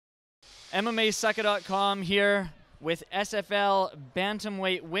MMAsucker.com here with SFL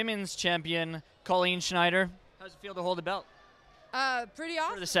Bantamweight Women's Champion Colleen Schneider. How's it feel to hold the belt? Pretty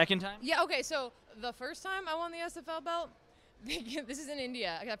awesome. For the second time? Yeah, okay, so the first time I won the SFL belt, this is in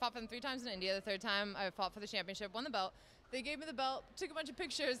India. I fought for them 3 times in India. The 3rd time I fought for the championship, won the belt. They gave me the belt, took a bunch of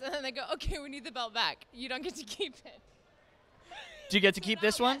pictures, and then they go, okay, we need the belt back. You don't get to keep it. Do you get to keep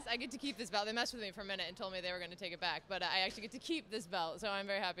this one? Yes, I get to keep this belt. They messed with me for a minute and told me they were going to take it back, but I actually get to keep this belt, so I'm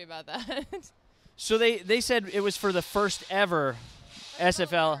very happy about that. So they said it was for the first ever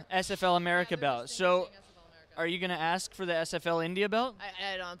SFL America belt. So are you going to ask for the SFL India belt?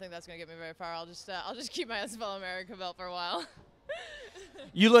 I don't think that's going to get me very far. I'll just keep my SFL America belt for a while.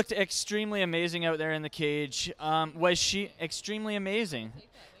 You looked extremely amazing out there in the cage. Was she extremely amazing?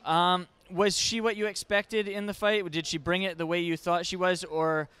 Was she what you expected in the fight? Did she bring it the way you thought she was,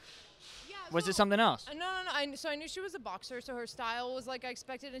 or was it something else? No. So I knew she was a boxer, so her style was like I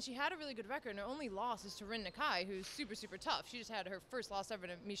expected, and she had a really good record. And her only loss is to Rin Nakai, who's super, super tough. She just had her first loss ever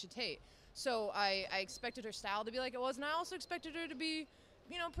to Misha Tate. So I expected her style to be like it was, and I also expected her to be,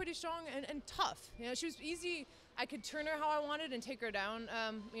 you know, pretty strong and tough. You know, she was easy. I could turn her how I wanted and take her down.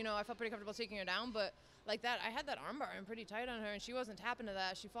 You know, I felt pretty comfortable taking her down, but like that, I had that armbar and pretty tight on her, and she wasn't tapping to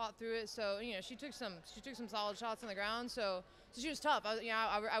that. She fought through it, so you know, she took some solid shots on the ground. So she was tough.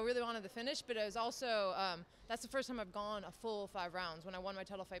 I really wanted the finish, but it was also that's the first time I've gone a full 5 rounds. When I won my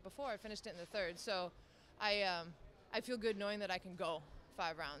title fight before, I finished it in the 3rd. So I feel good knowing that I can go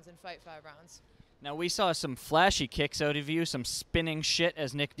 5 rounds and fight 5 rounds. Now we saw some flashy kicks out of you, some spinning shit,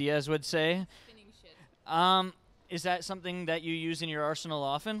 as Nick Diaz would say. Spinning shit. Is that something that you use in your arsenal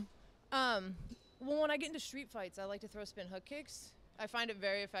often? Well, when I get into street fights, I like to throw spin hook kicks. I find it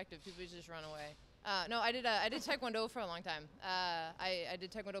very effective. People just run away. No, I did Taekwondo for a long time. I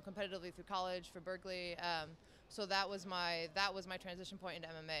did Taekwondo competitively through college for Berkeley. So that was my transition point into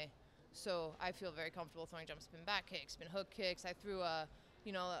MMA. So I feel very comfortable throwing jump spin back kicks, spin hook kicks. I threw a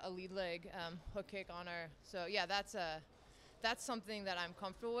lead leg hook kick on her. So yeah, that's something that I'm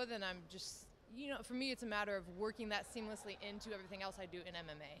comfortable with, and I'm just, you know, for me it's a matter of working that seamlessly into everything else I do in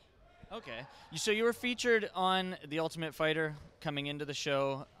MMA. Okay. So you were featured on The Ultimate Fighter coming into the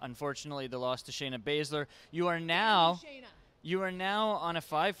show. Unfortunately, the loss to Shayna Baszler. You are now on a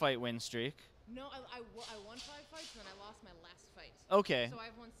 5-fight win streak. No, I won 5 fights, and then I lost my last fight. Okay. So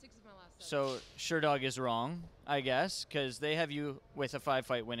I've won 6 of my last 7. So Sherdog is wrong, I guess, because they have you with a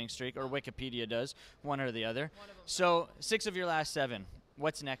 5-fight winning streak, or Wikipedia does, one or the other. One of them. So 6 of your last 7.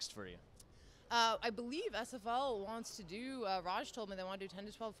 What's next for you? I believe SFL wants to do, Raj told me they want to do 10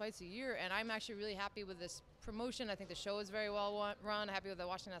 to 12 fights a year, and I'm actually really happy with this promotion. I think the show is very well run. Happy with the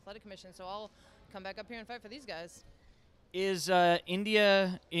Washington Athletic Commission, so I'll come back up here and fight for these guys. Is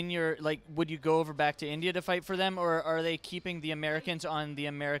India in your, like, would you go over back to India to fight for them, or are they keeping the Americans on the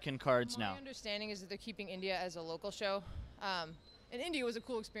American cards now? My understanding is that they're keeping India as a local show. And India was a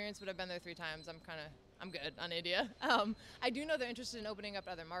cool experience, but I've been there 3 times. I'm good on India. I do know they're interested in opening up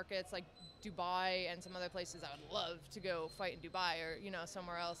other markets like Dubai and some other places. I would love to go fight in Dubai or, you know,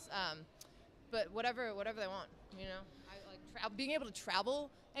 somewhere else. But whatever they want, you know. I like being able to travel,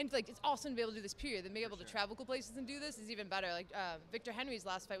 and like it's awesome to be able to do this period. And being able to travel cool places and do this is even better. Like Victor Henry's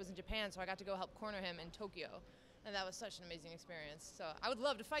last fight was in Japan, so I got to go help corner him in Tokyo, and that was such an amazing experience. So I would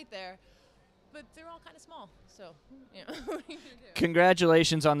love to fight there. But they're all kind of small, so, you know, what are you going to do?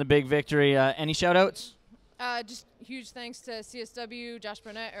 Congratulations on the big victory. Any shout-outs? Just huge thanks to CSW, Josh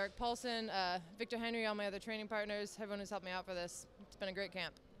Burnett, Eric Paulson, Victor Henry, all my other training partners, everyone who's helped me out for this. It's been a great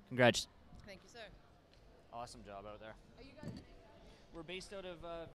camp. Congrats. Thank you, sir. Awesome job out there. Are you guys? We're based out of